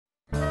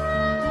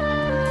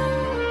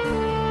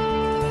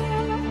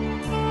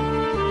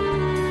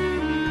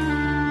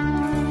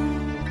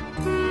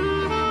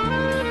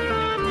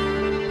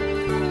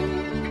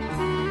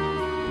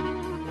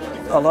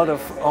lot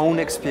of own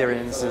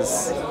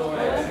experiences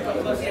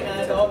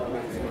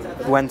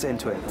went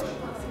into it.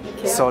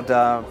 So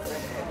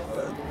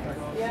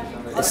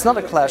it's not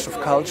a clash of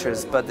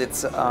cultures, but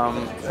it's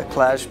a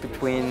clash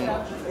between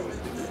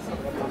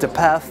the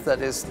path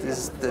that is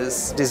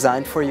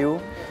designed for you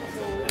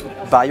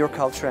by your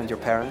culture and your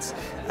parents,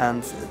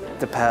 and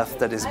the path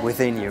that is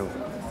within you,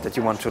 that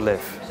you want to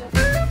live.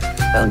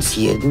 Bei uns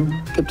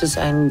jeden gibt es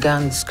einen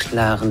ganz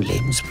klaren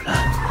Lebensplan.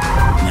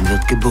 Man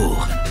wird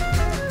geboren,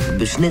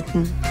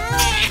 beschnitten,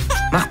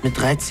 macht mit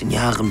 13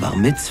 Jahren Bar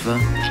Mitzvah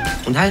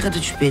und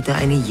heiratet später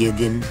eine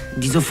Jiddin,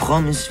 die so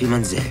fromm ist wie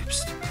man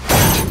selbst.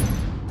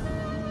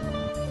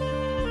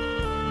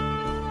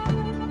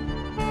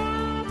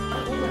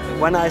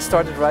 When I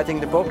started writing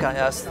the book, I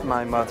asked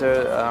my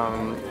mother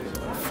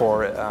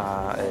for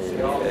a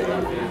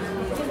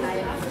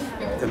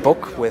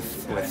book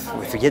with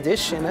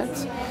Yiddish in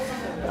it,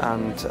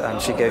 and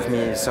she gave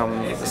me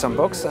some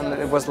books, and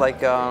it was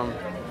like a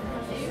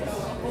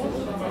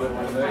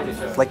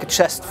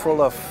chest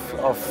full of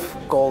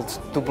gold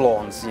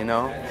doublons, you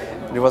know.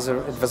 It was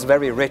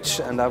very rich,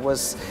 and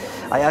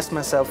I asked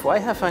myself, why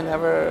have I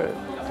never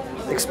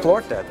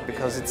explored that?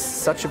 Because it's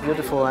such a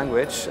beautiful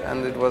language,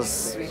 and it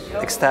was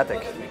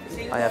ecstatic,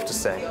 I have to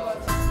say.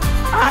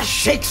 Ah,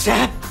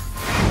 Schicksal!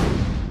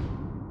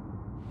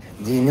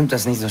 Sie nimmt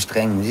das nicht so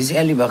streng, sie ist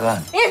eher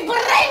liberal. Ich bring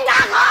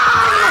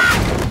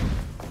darauf!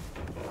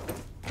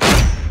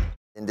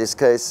 In this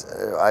case,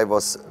 I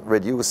was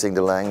reducing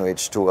the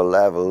language to a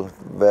level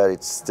where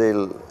it's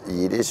still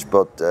Yiddish,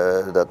 but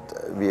that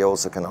we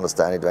also can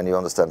understand it when you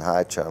understand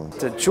High German.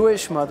 The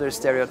Jewish mother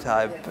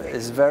stereotype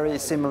is very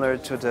similar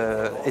to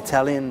the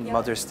Italian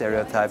mother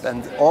stereotype,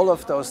 and all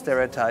of those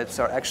stereotypes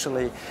are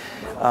actually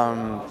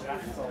an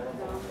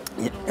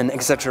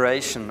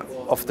exaggeration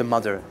of the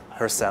mother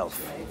herself.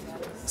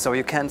 So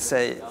you can't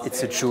say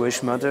it's a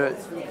Jewish mother,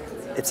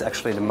 it's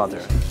actually the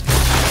mother.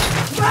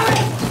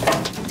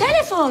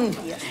 Telefon!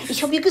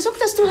 Ich habe ihr gesagt,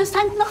 dass du hast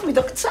heute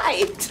Nachmittag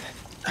Zeit.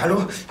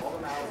 Hallo?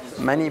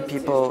 Many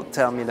people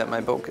tell me that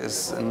my book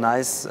is a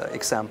nice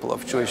example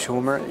of Jewish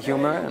humor,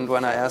 and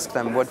when I ask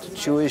them what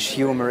Jewish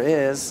humor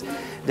is,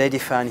 they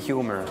define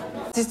humor.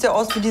 Siehst ja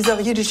aus wie dieser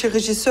jiddische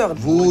Regisseur.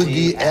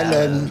 Woody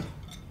Allen.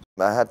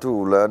 I had to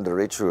learn the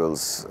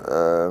rituals,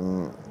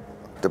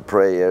 the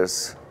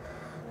prayers,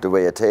 the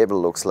way a table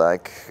looks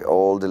like,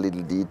 all the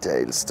little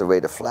details, the way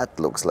the flat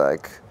looks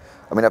like.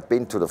 I mean, I've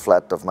been to the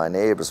flat of my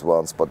neighbors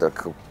once, but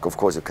of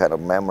course you cannot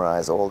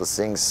memorize all the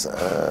things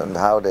and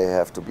how they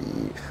have to be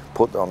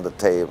put on the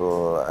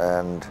table,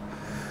 and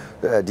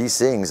these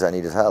things I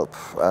needed help.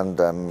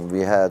 And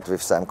we had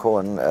with Sam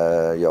Cohen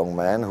a young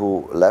man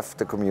who left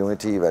the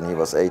community when he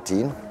was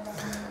 18,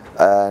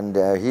 and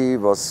he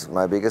was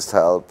my biggest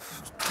help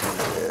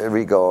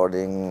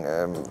regarding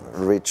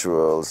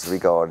rituals,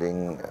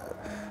 regarding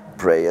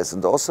prayers,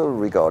 and also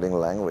regarding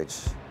language.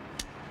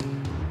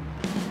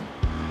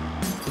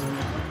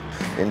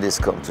 In this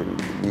country,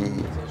 we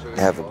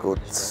have a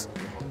good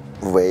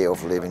way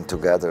of living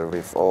together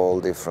with all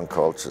different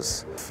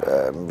cultures.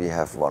 We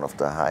have one of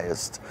the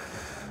highest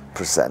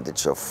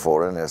percentage of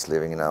foreigners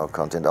living in our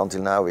country, and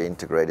until now we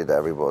integrated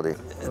everybody.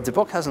 The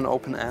book has an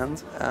open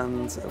end,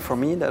 and for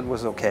me that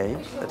was okay.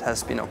 It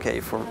has been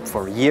okay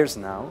for years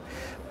now,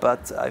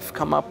 but I've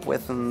come up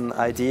with an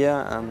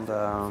idea, and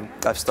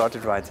I've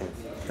started writing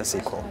a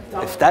sequel.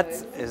 If that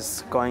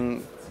is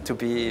going to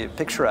be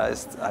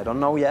picturized, I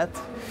don't know yet.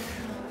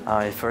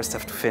 I first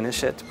have to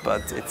finish it,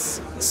 but it's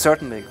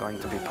certainly going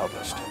to be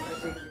published.